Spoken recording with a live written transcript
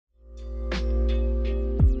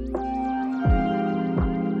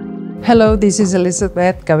Hello, this is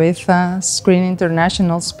Elizabeth Cabeza, Screen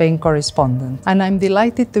International Spain correspondent, and I'm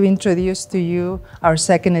delighted to introduce to you our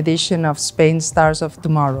second edition of Spain Stars of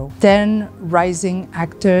Tomorrow. 10 rising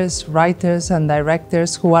actors, writers and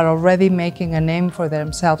directors who are already making a name for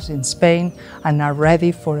themselves in Spain and are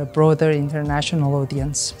ready for a broader international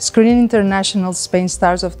audience. Screen International Spain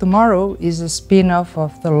Stars of Tomorrow is a spin-off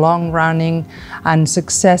of the long-running and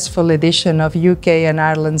successful edition of UK and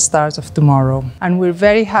Ireland Stars of Tomorrow. And we're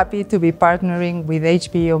very happy to be partnering with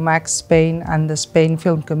HBO Max Spain and the Spain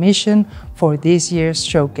Film Commission for this year's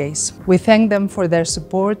showcase. We thank them for their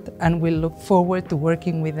support and we look forward to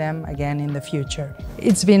working with them again in the future.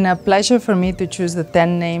 It's been a pleasure for me to choose the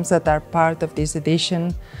 10 names that are part of this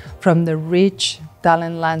edition from the rich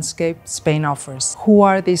talent landscape Spain offers. Who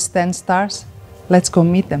are these 10 stars? Let's go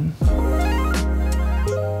meet them.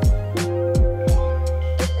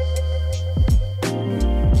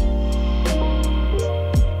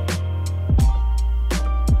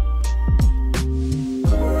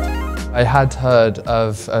 I had heard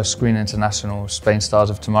of Screen International Spain Stars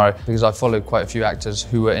of Tomorrow because I followed quite a few actors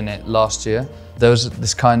who were in it last year. There was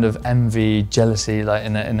this kind of envy, jealousy, like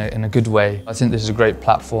in a good way. I think this is a great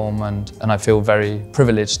platform and I feel very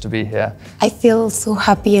privileged to be here. I feel so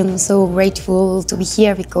happy and so grateful to be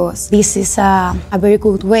here because this is a very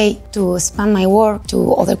good way to expand my work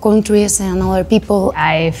to other countries and other people.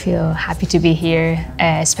 I feel happy to be here,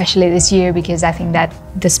 especially this year because I think that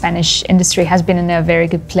the Spanish industry has been in a very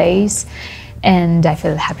good place and I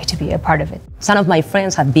feel happy to be a part of it. Some of my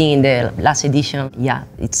friends have been in the last edition. Yeah,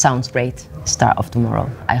 it sounds great. Star of Tomorrow.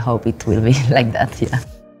 I hope it will be like that, yeah.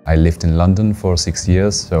 I lived in London for 6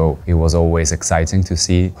 years, so it was always exciting to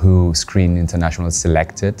see who Screen International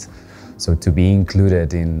selected. So to be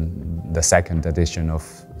included in the second edition of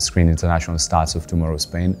Screen International Stars of Tomorrow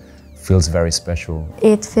Spain feels very special.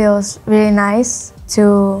 It feels really nice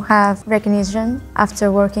to have recognition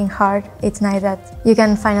after working hard. It's nice that you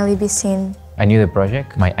can finally be seen. I knew the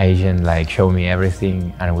project. My agent showed me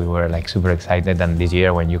everything and we were super excited, and this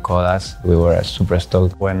year when you called us, we were super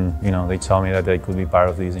stoked. When they told me that I could be part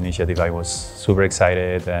of this initiative, I was super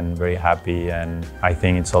excited and very happy, and I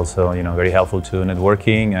think it's also very helpful to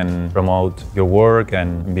networking and promote your work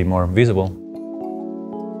and be more visible.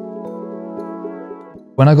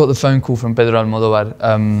 When I got the phone call from Pedro Almodóvar,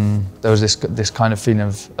 there was this kind of feeling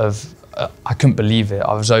of I couldn't believe it.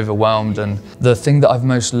 I was overwhelmed, and the thing that I've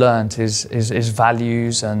most learned is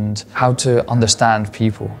values and how to understand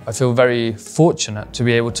people. I feel very fortunate to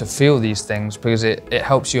be able to feel these things because it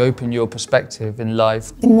helps you open your perspective in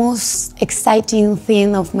life. The most exciting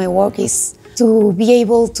thing of my work is to be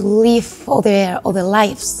able to live other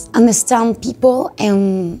lives, understand people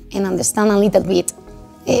and understand a little bit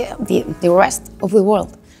the rest of the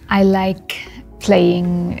world. I like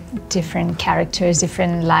playing different characters,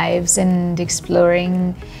 different lives, and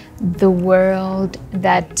exploring the world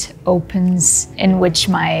that opens, in which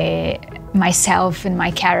myself and my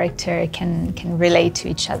character can relate to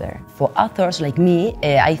each other. For authors like me,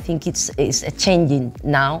 I think it's changing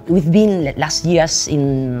now. We've been last years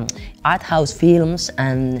in art house films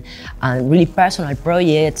and really personal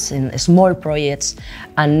projects and small projects,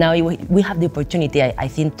 and now we have the opportunity, I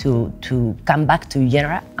think, to come back to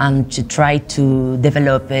genre and to try to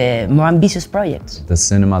develop more ambitious projects. The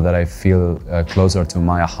cinema that I feel closer to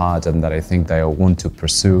my heart and that I think that I want to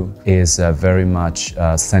pursue is very much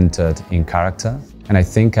centered in character. And I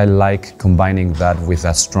think I like combining that with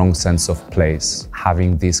a strong sense of place,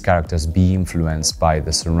 having these characters be influenced by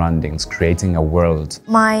the surroundings, creating a world.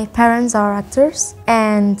 My parents are actors,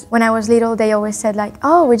 and when I was little they always said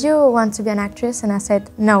oh, would you want to be an actress? And I said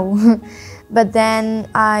no. But then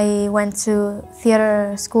I went to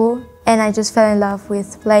theater school and I just fell in love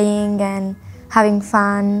with playing and having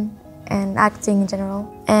fun and acting in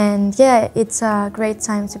general. And yeah, it's a great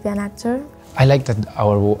time to be an actor. I like that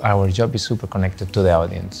our job is super connected to the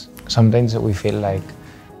audience. Sometimes we feel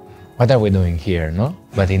what are we doing here, no?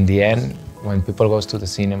 But in the end, when people go to the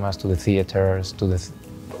cinemas, to the theaters, to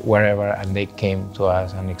wherever, and they came to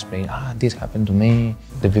us and explain, this happened to me,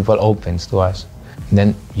 the people opens to us.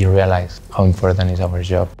 Then you realize how important is our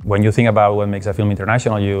job. When you think about what makes a film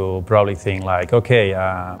international, you probably think okay,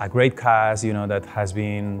 a great cast, that has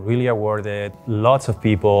been really awarded, lots of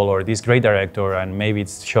people, or this great director, and maybe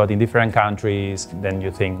it's shot in different countries. Then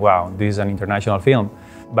you think, wow, this is an international film.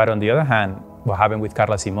 But on the other hand, what happened with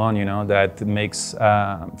Carla Simón, that makes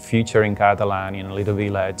feature in Catalan in a little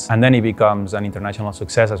village, and then it becomes an international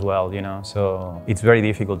success as well, So it's very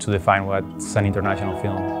difficult to define what's an international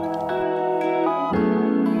film.